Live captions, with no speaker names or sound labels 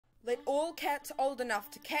All cats old enough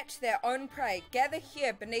to catch their own prey gather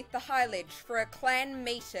here beneath the High Ledge for a clan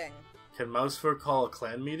meeting. Can Mousefur call a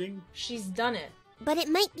clan meeting? She's done it. But it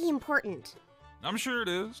might be important. I'm sure it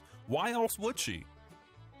is. Why else would she?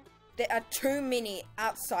 There are too many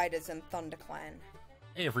outsiders in ThunderClan.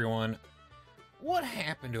 Hey everyone, what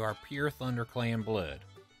happened to our pure ThunderClan blood?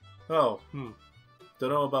 Oh, don't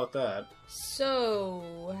know about that.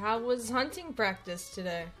 So, how was hunting practice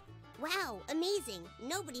today? Wow, amazing.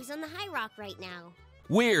 Nobody's on the High Rock right now.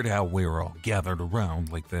 Weird how we're all gathered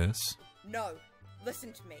around like this. No,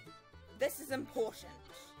 listen to me. This is important.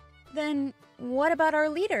 Then what about our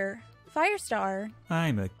leader, Firestar?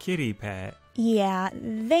 I'm a kitty pet. Yeah,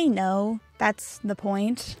 they know. That's the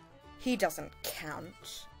point. He doesn't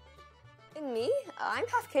count. And me? I'm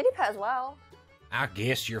half kitty pet as well. I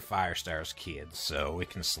guess you're Firestar's kid, so it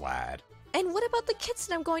can slide. And what about the kids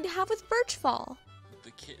that I'm going to have with Birchfall?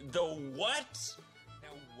 The what? Now,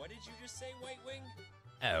 what did you just say, White Wing?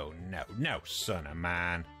 Oh, no, son of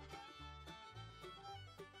mine.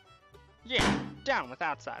 Yeah, down with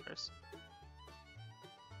outsiders.